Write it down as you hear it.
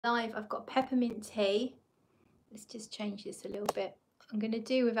Live, I've got peppermint tea. Let's just change this a little bit. I'm going to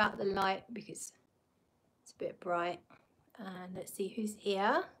do without the light because it's a bit bright. And let's see who's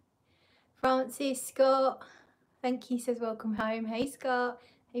here. Francis, Scott, thank you, says welcome home. Hey Scott,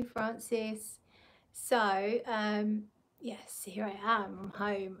 hey Francis. So yes, here I am, I'm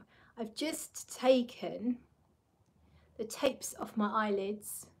home. I've just taken the tapes off my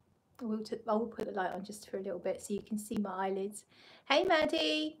eyelids. I will put the light on just for a little bit so you can see my eyelids. Hey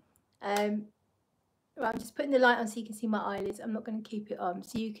Maddie. Right, I'm just putting the light on so you can see my eyelids. I'm not going to keep it on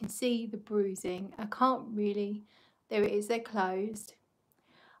so you can see the bruising. I can't really, there it is, they're closed.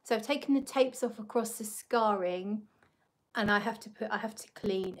 So I've taken the tapes off across the scarring, and I have to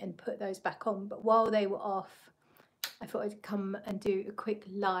clean and put those back on. But while they were off, I thought I'd come and do a quick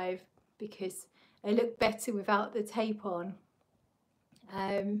live because they look better without the tape on.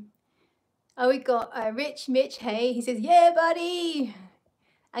 Oh, we got Rich Mitch, hey, he says, yeah, buddy.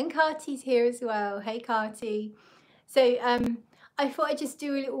 And Carty's here as well. Hey, Carty. So I thought I'd just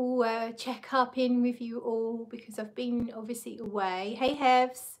do a little check-up in with you all because I've been obviously away. Hey,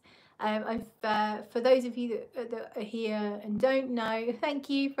 Hevs. For those of you that are here and don't know, thank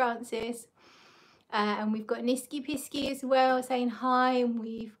you, Francis. And we've got Nisky Pisky as well saying hi. And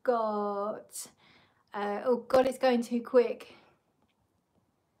we've got, oh God, it's going too quick.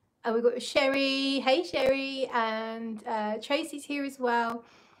 And we've got Sherry. Hey, Sherry. And Tracy's here as well.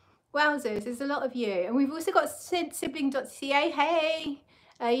 Wowzers, there's a lot of you. And we've also got sibling.ca. Hey,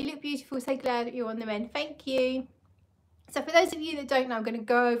 you look beautiful. So glad that you're on the mend. Thank you. So for those of you that don't know, I'm going to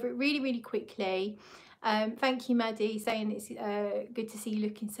go over it really, really quickly. Thank you, Maddie, saying it's good to see you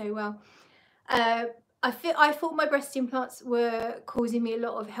looking so well. I thought my breast implants were causing me a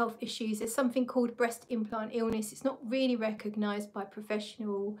lot of health issues. There's something called breast implant illness. It's not really recognised by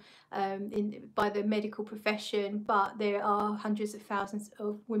professional, by the medical profession, but there are hundreds of thousands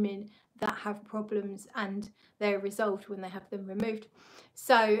of women that have problems and they're resolved when they have them removed.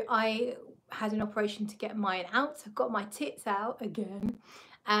 So I had an operation to get mine out. I've got my tits out again,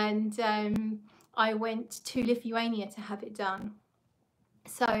 and I went to Lithuania to have it done.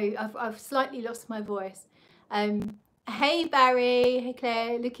 So I've slightly lost my voice. Hey Barry, hey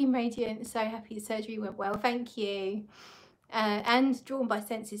Claire, looking radiant, so happy the surgery went well, thank you. And Drawn by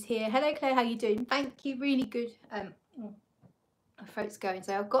Senses here. Hello Claire, how you doing? Thank you, really good. My throat's going,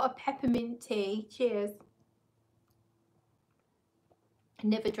 so I've got a peppermint tea, cheers. I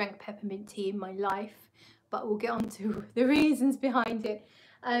never drank peppermint tea in my life, but we'll get on to the reasons behind it.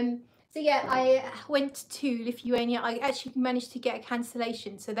 So yeah, I went to Lithuania. I actually managed to get a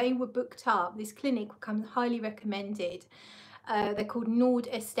cancellation. So they were booked up. This clinic comes highly recommended. They're called Nord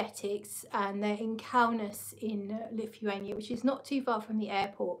Aesthetics and they're in Kaunas in Lithuania, which is not too far from the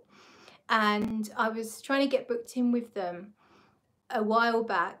airport. And I was trying to get booked in with them a while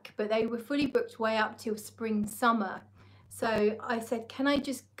back, but they were fully booked way up till spring, summer. So I said, can I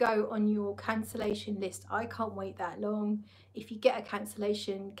just go on your cancellation list? I can't wait that long. If you get a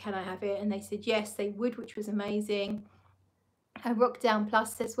cancellation, can I have it? And they said yes, they would, which was amazing. Rockdown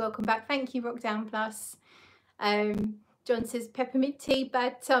Plus says, welcome back. Thank you, Rockdown Plus. John says, peppermint tea,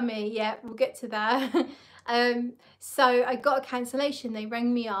 bad tummy. Yeah, we'll get to that. So I got a cancellation. They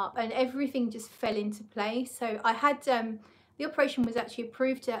rang me up and everything just fell into place. So I had, the operation was actually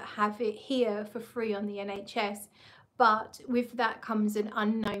approved to have it here for free on the NHS. But with that comes an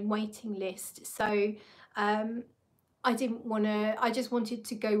unknown waiting list. So I didn't want to, I just wanted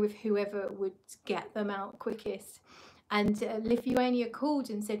to go with whoever would get them out quickest. And Lithuania called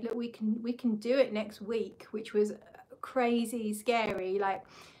and said, look, we can do it next week, which was crazy scary, like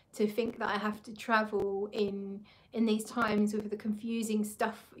to think that I have to travel in these times with the confusing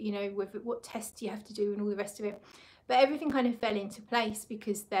stuff, you know, with what tests you have to do and all the rest of it. But everything kind of fell into place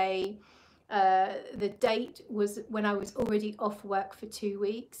because they the date was when I was already off work for 2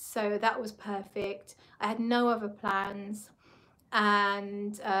 weeks, so that was perfect. I had no other plans,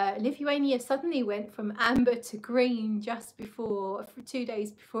 and Lithuania suddenly went from amber to green just before, for 2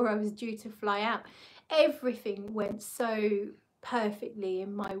 days before I was due to fly out. Everything went so perfectly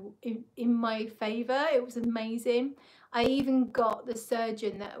in my favor. It was amazing. I even got the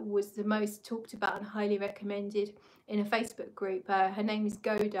surgeon that was the most talked about and highly recommended in a Facebook group. Her name is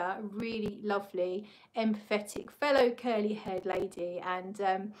Goda, really lovely, empathetic, fellow curly haired lady. And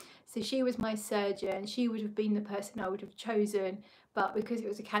so she was my surgeon. She would have been the person I would have chosen, but because it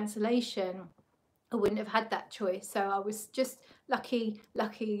was a cancellation, I wouldn't have had that choice. So I was just lucky.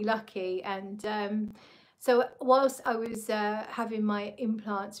 And so whilst I was having my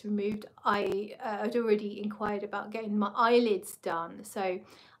implants removed, I'd already inquired about getting my eyelids done. So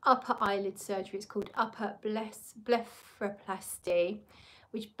upper eyelid surgery, it's called upper blepharoplasty,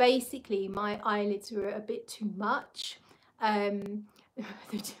 which basically my eyelids were a bit too much.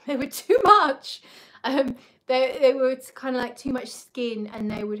 They were too much. They were kind of like too much skin, and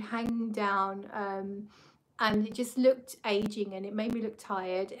they would hang down, and it just looked aging, and it made me look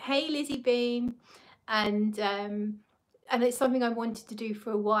tired. Hey Lizzie Bean. And it's something I wanted to do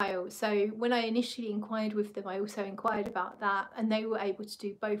for a while. So when I initially inquired with them, I also inquired about that, and they were able to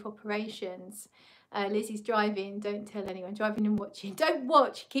do both operations. Lizzie's driving, don't tell anyone, driving and watching. Don't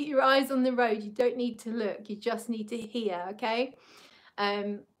watch, keep your eyes on the road. You don't need to look, you just need to hear, okay?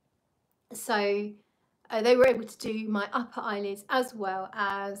 So they were able to do my upper eyelids as well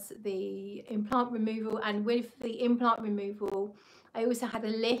as the implant removal. And with the implant removal, I also had a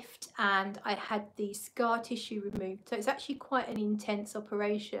lift, and I had the scar tissue removed. So it's actually quite an intense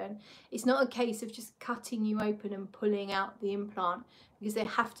operation. It's not a case of just cutting you open and pulling out the implant, because they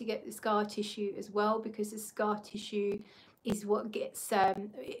have to get the scar tissue as well, because the scar tissue is what gets,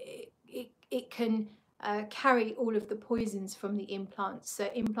 it can carry all of the poisons from the implants. So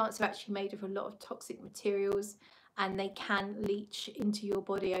implants are actually made of a lot of toxic materials, and they can leach into your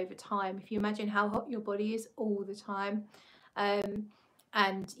body over time. If you imagine how hot your body is all the time,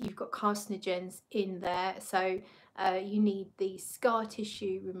 and you've got carcinogens in there, so you need the scar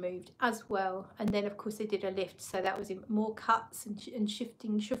tissue removed as well. And then of course they did a lift, so that was more cuts and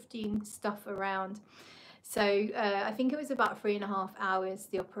shifting stuff around. So I think it was about 3.5 hours,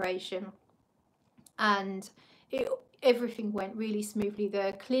 the operation, and everything went really smoothly.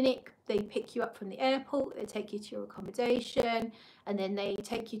 The clinic, they pick you up from the airport, they take you to your accommodation, and then they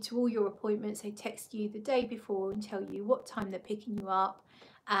take you to all your appointments. They text you the day before and tell you what time they're picking you up,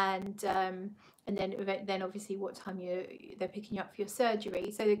 and then obviously what time they're picking you up for your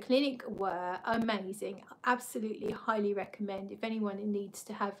surgery. So the clinic were amazing. Absolutely highly recommend if anyone needs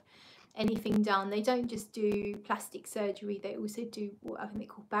to have anything done. They don't just do plastic surgery, they also do what I think they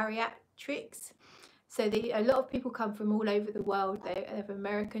call bariatrics. So a lot of people come from all over the world. They have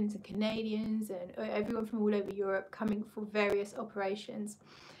Americans and Canadians and everyone from all over Europe coming for various operations.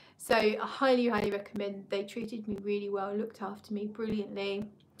 So I highly, highly recommend. They treated me really well, looked after me brilliantly.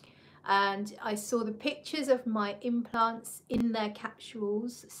 And I saw the pictures of my implants in their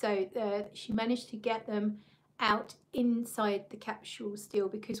capsules. So she managed to get them out inside the capsule still,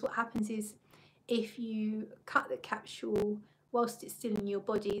 because what happens is if you cut the capsule whilst it's still in your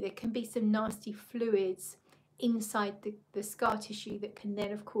body, there can be some nasty fluids inside the scar tissue that can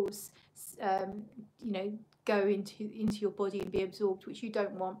then of course you know, go into your body and be absorbed, which you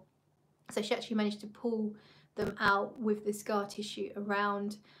don't want. So she actually managed to pull them out with the scar tissue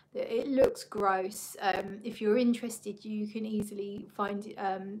around. It looks gross. If you're interested, you can easily find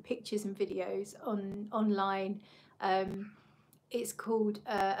pictures and videos online. It's called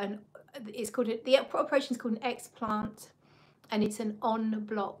the operation is called an explant, and it's an on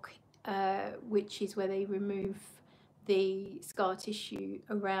block, which is where they remove the scar tissue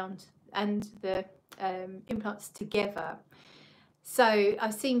around and the implants together. So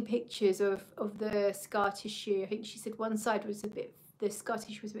I've seen pictures of the scar tissue. I think she said one side was the scar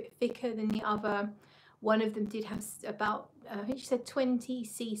tissue was a bit thicker than the other. One of them did have about, I think she said 20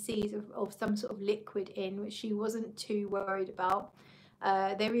 cc's of some sort of liquid in, which she wasn't too worried about.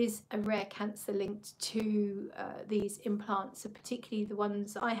 There is a rare cancer linked to these implants, so particularly the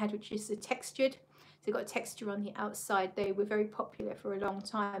ones I had, which is textured. So they've got a texture on the outside. They were very popular for a long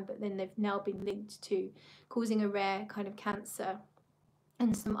time, but then they've now been linked to causing a rare kind of cancer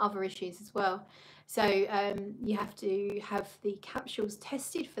and some other issues as well. So you have to have the capsules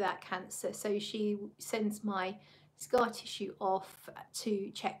tested for that cancer. So she sends my scar tissue off to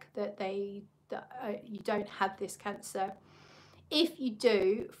check that you don't have this cancer. If you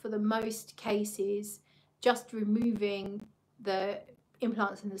do, for the most cases, just removing the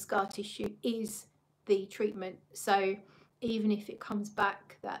implants and the scar tissue is the treatment. So even if it comes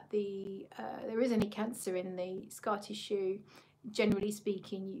back that there is any cancer in the scar tissue, generally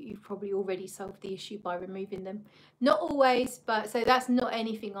speaking, you've probably already solved the issue by removing them. Not always, but so that's not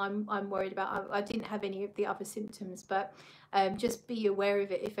anything I'm worried about. I didn't have any of the other symptoms, but just be aware of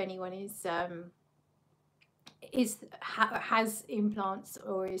it if anyone has implants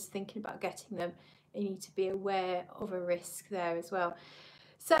or is thinking about getting them. You need to be aware of a risk there as well.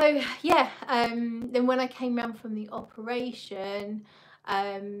 So yeah, then when I came round from the operation,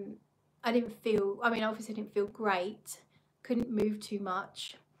 I didn't feel, I mean, obviously I didn't feel great, couldn't move too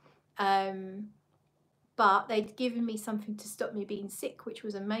much, but they'd given me something to stop me being sick, which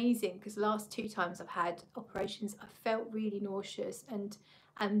was amazing, because the last 2 times I've had operations I felt really nauseous and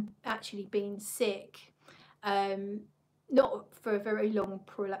actually being sick, not for a very long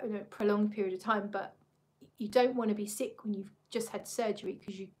prolonged period of time, but you don't want to be sick when you've just had surgery,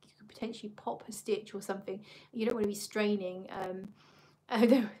 because you could potentially pop a stitch or something. You don't want to be straining.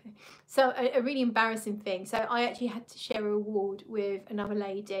 So a really embarrassing thing. So I actually had to share a ward with another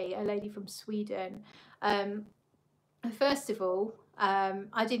lady, a lady from Sweden. First of all,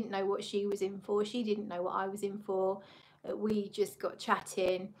 I didn't know what she was in for. She didn't know what I was in for. We just got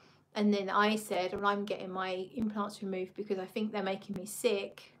chatting, and then I said, well, I'm getting my implants removed because I think they're making me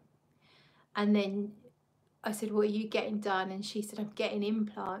sick. And then I said, what are you getting done? And she said, I'm getting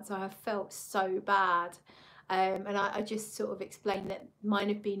implants. I felt so bad. And I just sort of explained that mine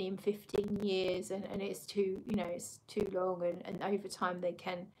have been in 15 years, and it's too, you know, it's too long, and over time they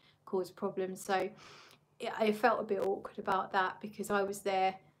can cause problems. So I felt a bit awkward about that, because I was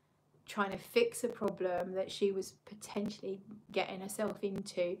there trying to fix a problem that she was potentially getting herself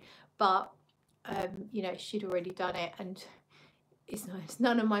into, but you know, she'd already done it, and it's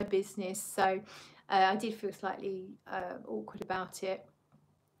none of my business. So I did feel slightly awkward about it,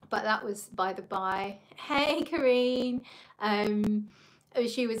 but that was by the by. Hey Karine,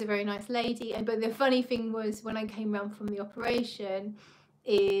 she was a very nice lady. But the funny thing was, when I came round from the operation,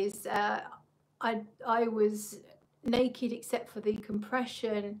 is I was naked except for the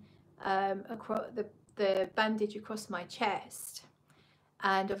compression across the bandage across my chest,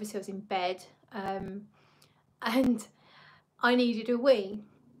 and obviously I was in bed, and I needed a wee,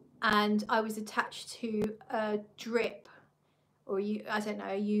 and I was attached to a drip, or I don't know,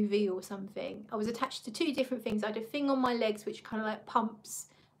 a UV or something. I was attached to two different things. I had a thing on my legs which kind of like pumps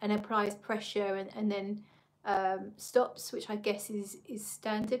and applies pressure, and then stops, which I guess is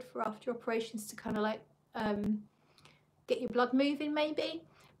standard for after operations, to kind of like get your blood moving maybe.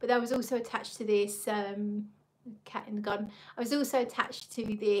 But I was also attached to this cat in the garden. I was also attached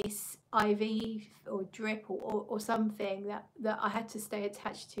to this IV or drip or something that I had to stay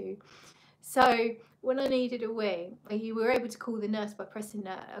attached to. So when I needed a wee, you were able to call the nurse by pressing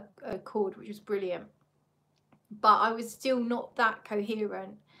a cord, which was brilliant. But I was still not that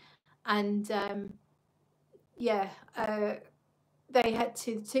coherent, and yeah, they had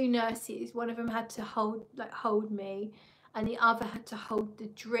to, two nurses, one of them had to hold me, and the other had to hold the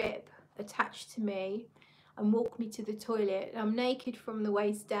drip attached to me and walk me to the toilet. I'm naked from the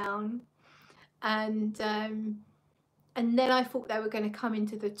waist down, and then I thought they were going to come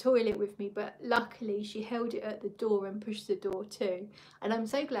into the toilet with me, but luckily she held it at the door and pushed the door too, and I'm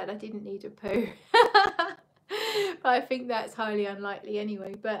so glad I didn't need a poo. But I think that's highly unlikely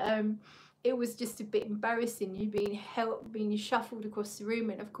anyway. But it was just a bit embarrassing, you being shuffled across the room,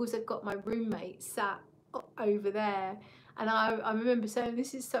 and of course I've got my roommate sat over there, and I remember saying,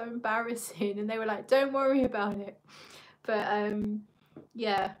 this is so embarrassing, and they were like, don't worry about it. But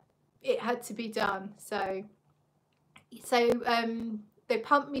yeah, it had to be done. So they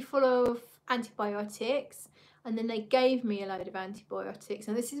pumped me full of antibiotics, and then they gave me a load of antibiotics,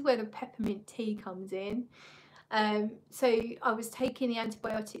 and this is where the peppermint tea comes in. So I was taking the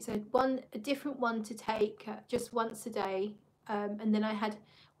antibiotics. I had a different one to take just once a day, and then I had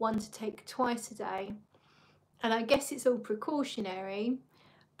one to take twice a day. And I guess it's all precautionary,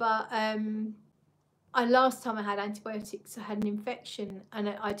 but last time I had antibiotics, I had an infection, and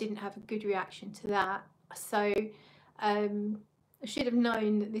I didn't have a good reaction to that. So I should have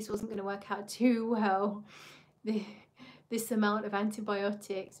known that this wasn't going to work out too well, this amount of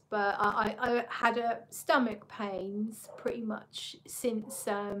antibiotics. But I had stomach pains pretty much since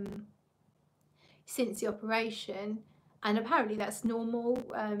the operation, and apparently that's normal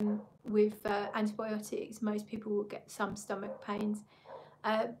with antibiotics. Most people will get some stomach pains,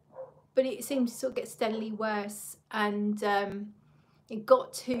 but it seemed to sort of get steadily worse, and it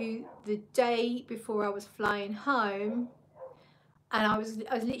got to the day before I was flying home, and I was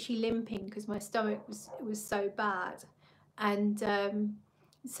literally limping because my stomach was so bad. And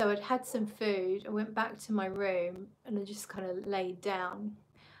so I'd had some food, I went back to my room, and I just kind of laid down,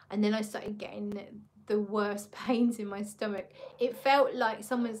 and then I started getting the worst pains in my stomach. It felt like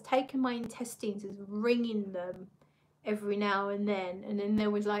someone's taken my intestines and wringing them every now and then there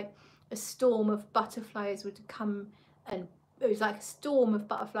was like a storm of butterflies would come, and it was like a storm of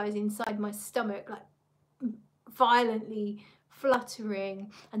butterflies inside my stomach, like violently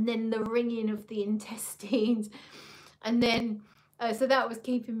fluttering, and then the wringing of the intestines, and then so that was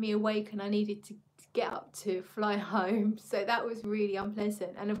keeping me awake, and I needed to get up to fly home. So that was really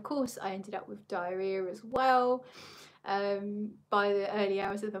unpleasant, and of course I ended up with diarrhea as well by the early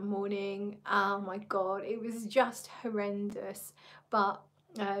hours of the morning. Oh my god, it was just horrendous. But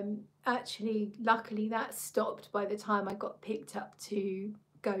actually luckily that stopped by the time I got picked up to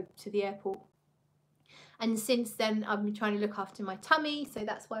go to the airport, and since then I've been trying to look after my tummy. So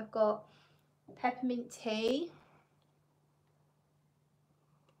that's why I've got peppermint tea,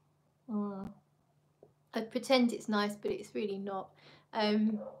 I'd pretend it's nice, but it's really not.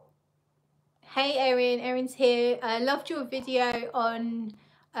 Hey Erin, Erin's here. I loved your video on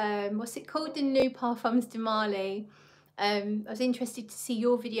what's it called, the new Parfums de Marly. I was interested to see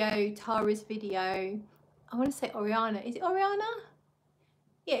your video, Tara's video. I want to say Oriana. Is it Oriana?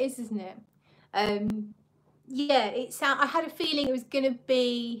 Yeah, it is, isn't it? Yeah, I had a feeling it was gonna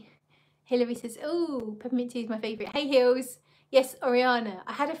be. Hilary says, oh, peppermint tea is my favourite. Hey Hills. Yes, Oriana.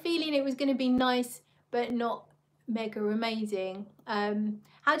 I had a feeling it was going to be nice, but not mega amazing.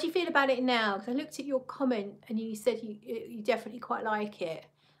 How do you feel about it now? Because I looked at your comment and you said you definitely quite like it.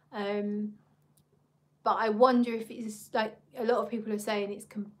 But I wonder if it's like a lot of people are saying it's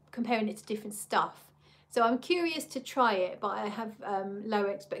comparing it to different stuff. So I'm curious to try it, but I have low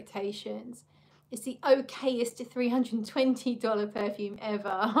expectations. It's the okayest $320 perfume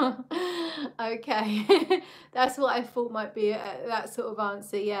ever. Okay, that's what I thought might be that sort of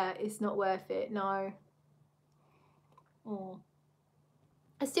answer. Yeah, it's not worth it, no. Oh.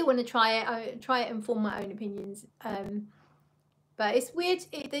 I still want to try it. I try it and form my own opinions. But it's weird,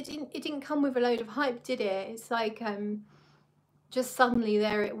 it didn't come with a load of hype, did it? It's like just suddenly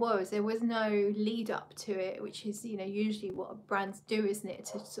there it was. There was no lead up to it, which is, you know, usually what brands do, isn't it,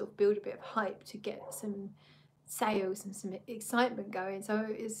 to sort of build a bit of hype to get some sales and some excitement going. So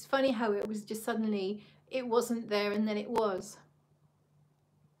it's funny how it was just suddenly it wasn't there and then it was.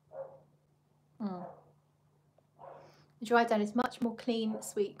 The dry down is much more clean,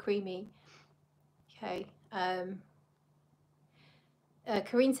 sweet, creamy. Okay.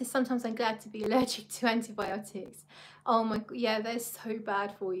 Corinne says, sometimes I'm glad to be allergic to antibiotics. Oh my, yeah, they're so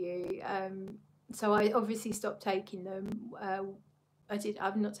bad for you. So I obviously stopped taking them.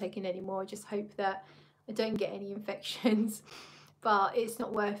 I've not taken any more. I just hope that I don't get any infections, but it's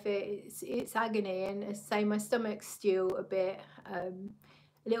not worth it. It's agony, and as I say, my stomach's still a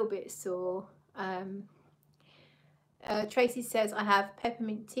little bit sore. Tracy says, I have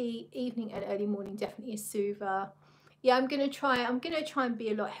peppermint tea, evening and early morning, definitely a soother. Yeah, I'm gonna try and be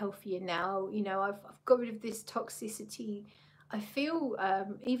a lot healthier now. You know, I've got rid of this toxicity. I feel,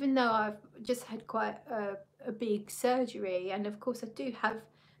 even though I've just had quite a big surgery, and of course I do have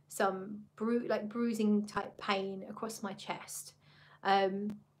some bruising type pain across my chest, I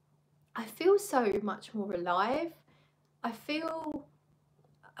feel so much more alive. I feel,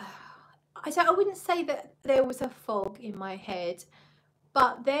 I wouldn't say that there was a fog in my head,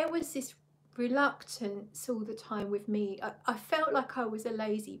 but there was this reluctance all the time with me. I felt like I was a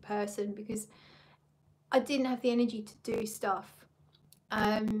lazy person because I didn't have the energy to do stuff.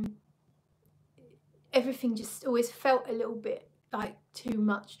 Everything just always felt a little bit like too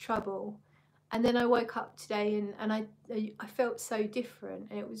much trouble. And then I woke up today and I felt so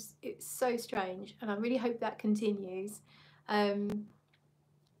different, and it's so strange, and I really hope that continues.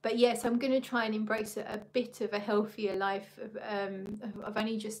 But yes, I'm going to try and embrace a bit of a healthier life. I've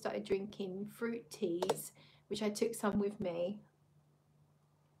only just started drinking fruit teas, which I took some with me,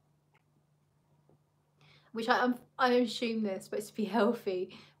 which I assume they're supposed to be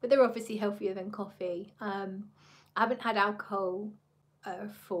healthy, but they're obviously healthier than coffee. I haven't had alcohol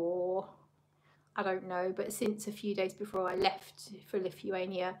for, I don't know, but since a few days before I left for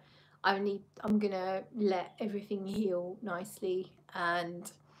Lithuania. I'm gonna let everything heal nicely,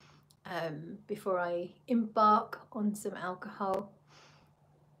 and before I embark on some alcohol,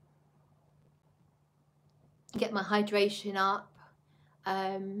 get my hydration up.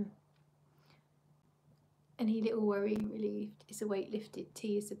 Any little worry relieved. Is a weight lifted.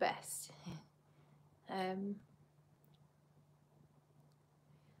 Tea is the best.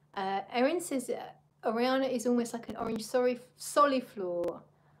 Erin says Oriana is almost like an orange soliflor.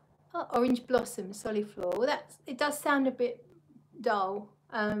 Oh, orange blossom soliflor. Well, it does sound a bit dull.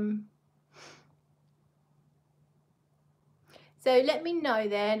 So let me know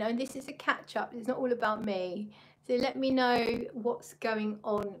then, and this is a catch up, it's not all about me. So let me know what's going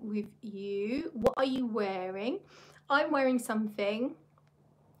on with you. What are you wearing? I'm wearing something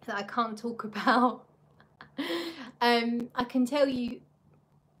that I can't talk about. I can tell you,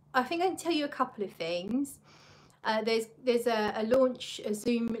 I think I can tell you a couple of things. There's a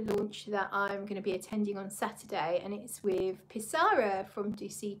Zoom launch that I'm going to be attending on Saturday, and it's with Pisara from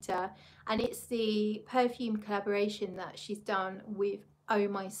Dusita, and it's the perfume collaboration that she's done with Oh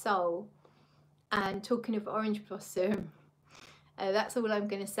My Soul. And talking of orange blossom, that's all I'm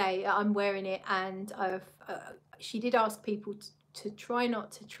going to say. I'm wearing it, and she did ask people to try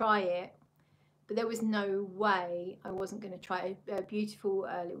not to try it, but there was no way I wasn't going to try a beautiful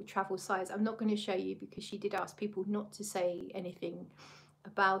little travel size. I'm not going to show you because she did ask people not to say anything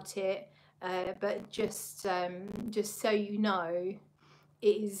about it, but just so you know,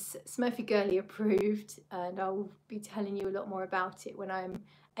 is Smurfygurly approved, and I'll be telling you a lot more about it when I'm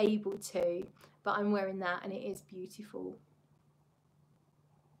able to, but I'm wearing that and it is beautiful.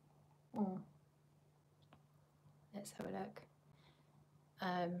 Let's have a look.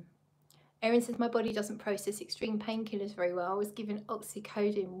 Erin says my body doesn't process extreme painkillers very well. I was given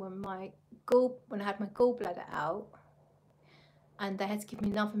oxycodone when I had my gallbladder out, and they had to give me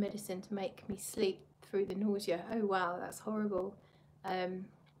another medicine to make me sleep through the nausea. Oh wow, that's horrible.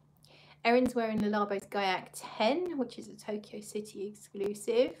 Erin's wearing Le Labo's Gaiac 10, which is a Tokyo City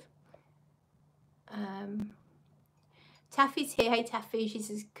exclusive. Taffy's here. Hey Taffy, she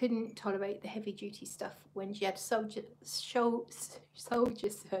says couldn't tolerate the heavy duty stuff when she had shoulder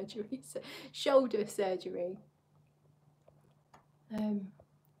surgery.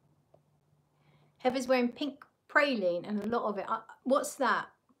 Heather's wearing pink praline and a lot of it. What's that?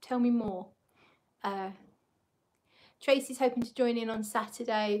 Tell me more. Tracy's hoping to join in on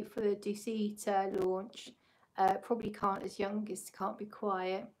Saturday for the Dusita launch. Probably can't, as youngest can't be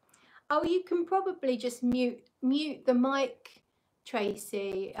quiet. Oh, you can probably just mute the mic,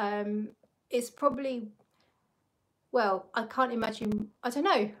 Tracy. It's probably, well, I can't imagine, I don't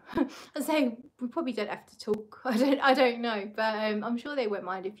know. I say we probably don't have to talk. I don't know, but I'm sure they won't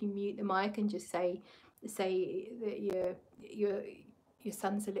mind if you mute the mic and just say that your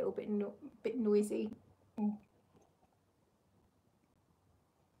son's a little bit noisy.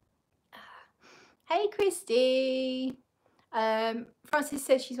 Hey Christy. Frances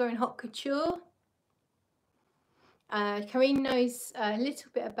says she's wearing haute couture. Karine knows a little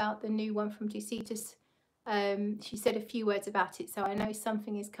bit about the new one from Ducitus. She said a few words about it, so I know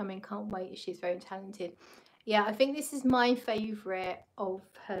something is coming. Can't wait. She's very talented. Yeah, I think this is my favourite of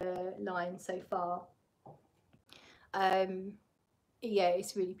her line so far. Yeah,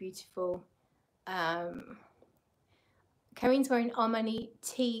 it's really beautiful. Karine's wearing Armani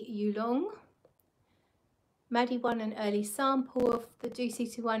T Oolong. Maddie won an early sample of the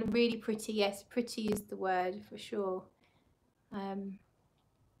Ducita one. Really pretty. Yes, pretty is the word for sure.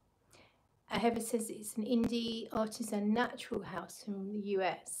 Heather says it's an indie artisan natural house from the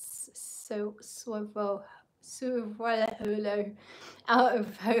US. So out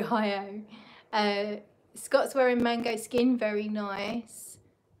of Ohio. Scott's wearing mango skin, very nice.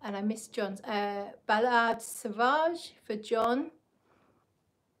 And I missed John's. Ballade Sauvage for John.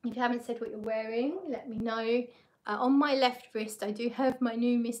 If you haven't said what you're wearing, let me know. On my left wrist, I do have my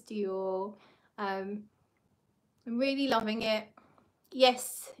new Miss Dior. I'm really loving it.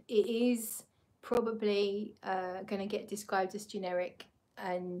 Yes, it is probably going to get described as generic,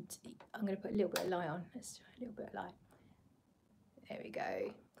 and I'm going to put a little bit of light on. Let's try a little bit of light. There we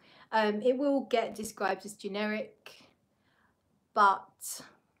go. It will get described as generic, but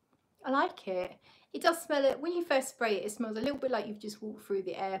I like it. It does smell it, when you first spray it, it smells a little bit like you've just walked through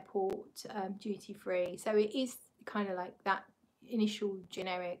the airport, duty free. So it is kind of like that initial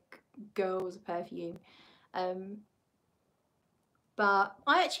generic girl's perfume. But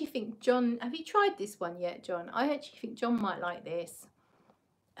I actually think John, have you tried this one yet, John? I actually think John might like this.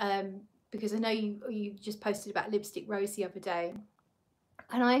 Because I know you just posted about Lipstick Rose the other day.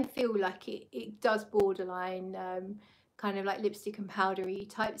 And I feel like it does borderline kind of like lipstick and powdery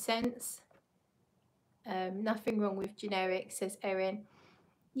type scents. Nothing wrong with generic, says Erin.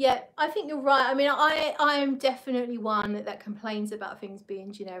 Yeah, I think you're right. I mean, I'm definitely one that complains about things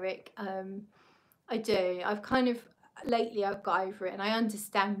being generic. I do. I've kind of, lately I've got over it, and I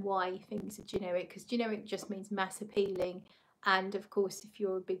understand why things are generic, because generic just means mass appealing. And of course, if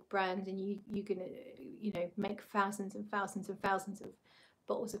you're a big brand and you're gonna, you know, make thousands and thousands and thousands of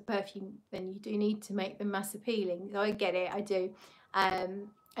bottles of perfume, then you do need to make them mass appealing. So I get it, I do.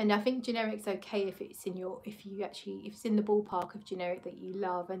 And I think generic's okay if it's in your, if it's in the ballpark of generic that you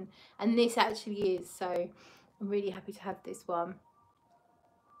love, and this actually is. So I'm really happy to have this one.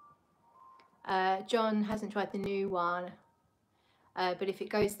 John hasn't tried the new one, but if it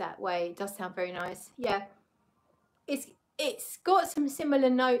goes that way, it does sound very nice. Yeah, it's got some similar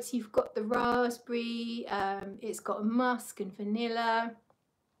notes. You've got the raspberry, it's got a musk and vanilla.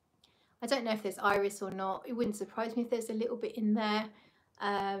 I don't know if there's iris or not. It wouldn't surprise me if there's a little bit in there.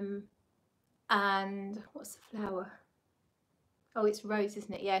 And what's the flower? Oh, it's rose,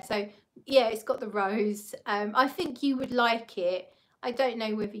 isn't it? Yeah, so yeah, it's got the rose. I think you would like it. I don't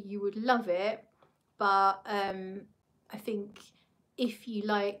know whether you would love it, but I think if you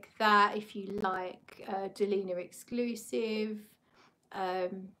like that, if you like Delina exclusive,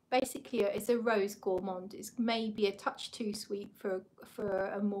 basically it's a rose gourmand. It's maybe a touch too sweet for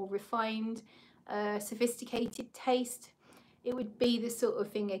a more refined, sophisticated taste. It would be the sort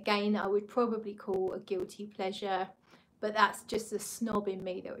of thing, again, I would probably call a guilty pleasure, but that's just a snob in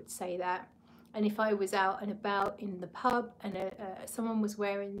me that would say that. And if I was out and about in the pub and someone was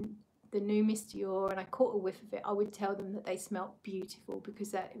wearing the new Miss Dior and I caught a whiff of it, I would tell them that they smelled beautiful,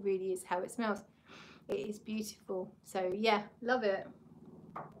 because that really is how it smells. It is beautiful. So yeah, love it.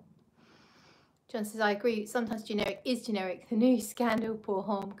 John says, I agree, sometimes generic is generic. The new scandal, pour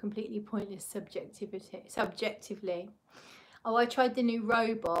home, completely pointless subjectively. Oh, I tried the new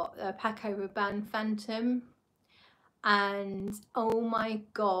robot, Paco Rabanne Phantom, and oh my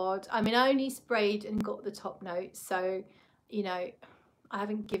god, I mean, I only sprayed and got the top notes, so you know, I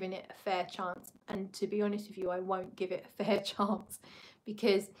haven't given it a fair chance, and to be honest with you, I won't give it a fair chance,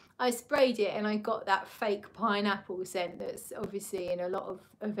 because I sprayed it and I got that fake pineapple scent that's obviously in a lot of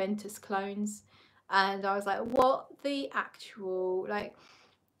Aventus clones, and I was like, what the actual, like,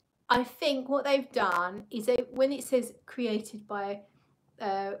 I think what they've done is when it says created by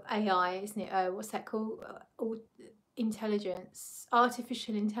AI, isn't it, what's that called, intelligence,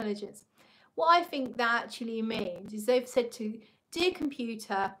 artificial intelligence, what I think that actually means is they've said to, dear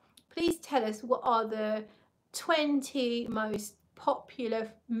computer, please tell us what are the 20 most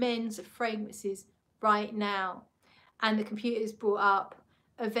popular men's fragrances right now, and the computer's brought up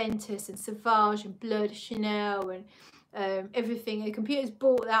Aventus and Sauvage and Bleu de Chanel and everything. The computer's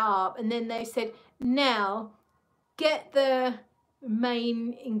brought that up, and then they said, now get the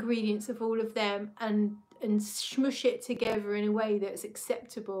main ingredients of all of them and smush it together in a way that's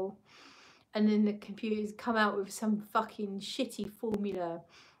acceptable, and then the computers come out with some fucking shitty formula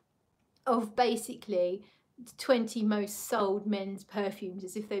of basically 20 most sold men's perfumes,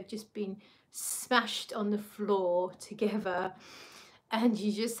 as if they've just been smashed on the floor together, and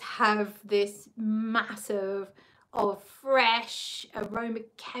you just have this massive of fresh aroma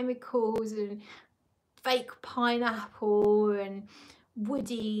chemicals and fake pineapple and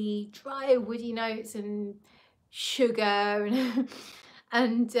woody, dry woody notes and sugar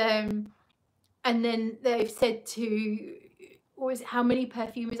and then they've said to, or is it how many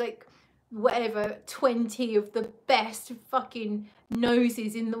perfumes, like whatever, 20 of the best fucking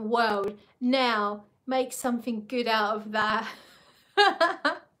noses in the world, now make something good out of that.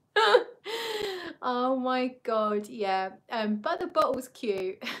 Oh my god, yeah. But the bottle's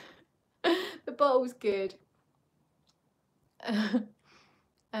cute. The bottle's good.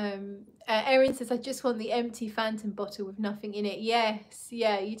 Erin says, I just want the empty Phantom bottle with nothing in it. Yes,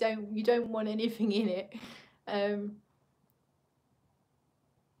 yeah, you don't want anything in it.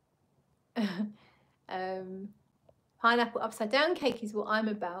 Pineapple upside down cake is what I'm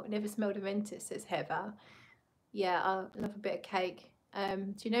about. Never smelled Aventus, says Heather. Yeah, I love a bit of cake.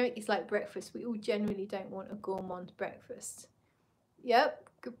 Generic is like breakfast. We all generally don't want a gourmand breakfast. Yep,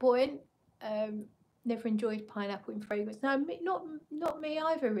 good point. Never enjoyed pineapple in fragrance. No, not me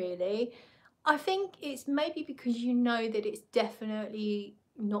either, really. I think it's maybe because you know that it's definitely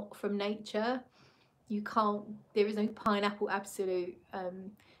not from nature. You can't, there is no pineapple absolute.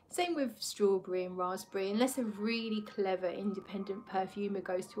 Same with strawberry and raspberry, unless a really clever independent perfumer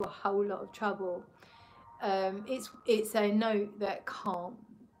goes to a whole lot of trouble. It's a note that can't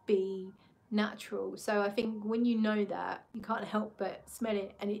be natural. So I think when you know that, you can't help but smell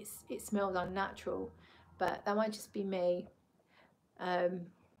it, and it smells unnatural. But that might just be me. John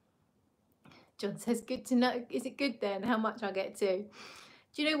says, good to know. Is it good then? How much I get to?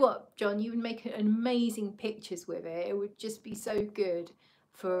 Do you know what, John? You would make amazing pictures with it. It would just be so good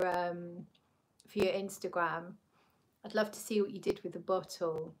for your Instagram. I'd love to see what you did with the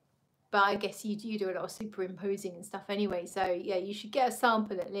bottle. But I guess you do a lot of superimposing and stuff anyway. So yeah, you should get a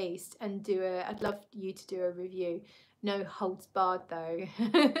sample at least and do a, I'd love you to do a review. No holds barred though.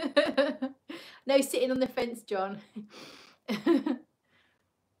 No sitting on the fence, John.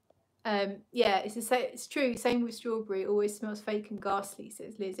 Yeah, it's true. Same with strawberry. Always smells fake and ghastly,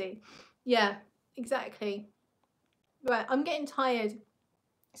 says Lizzie. Yeah, exactly. Right, I'm getting tired.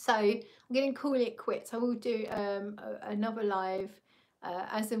 So I'm going to call it quits. I will do another live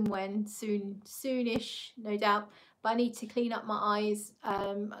as and when, soonish, no doubt. But I need to clean up my eyes.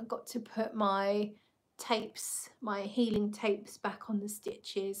 I've got to put my tapes, my healing tapes, back on the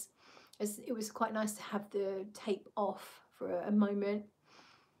stitches, as it was quite nice to have the tape off for a moment.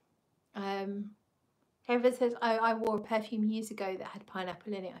 Heather says, I wore a perfume years ago that had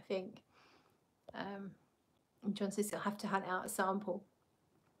pineapple in it, I think. And John says, I'll have to hunt out a sample.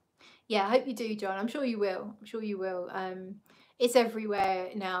 Yeah, I hope you do, John. I'm sure you will. I'm sure you will. It's everywhere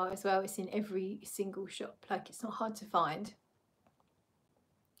now as well. It's in every single shop. Like, it's not hard to find.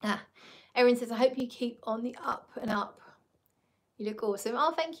 Erin says, I hope you keep on the up and up. You look awesome.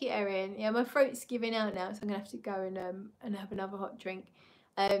 Oh, thank you, Erin. Yeah, my throat's giving out now, so I'm going to have to go and have another hot drink.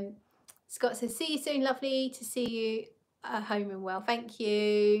 Scott says, see you soon. Lovely to see you. home and well. Thank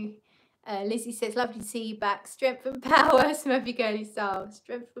you. Lizzie says, lovely to see you back. Strength and power, Smurfygurly style.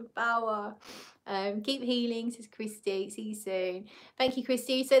 Strength and power. Keep healing, says Christy. See you soon. Thank you,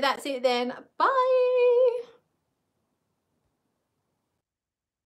 Christy. So that's it then. Bye.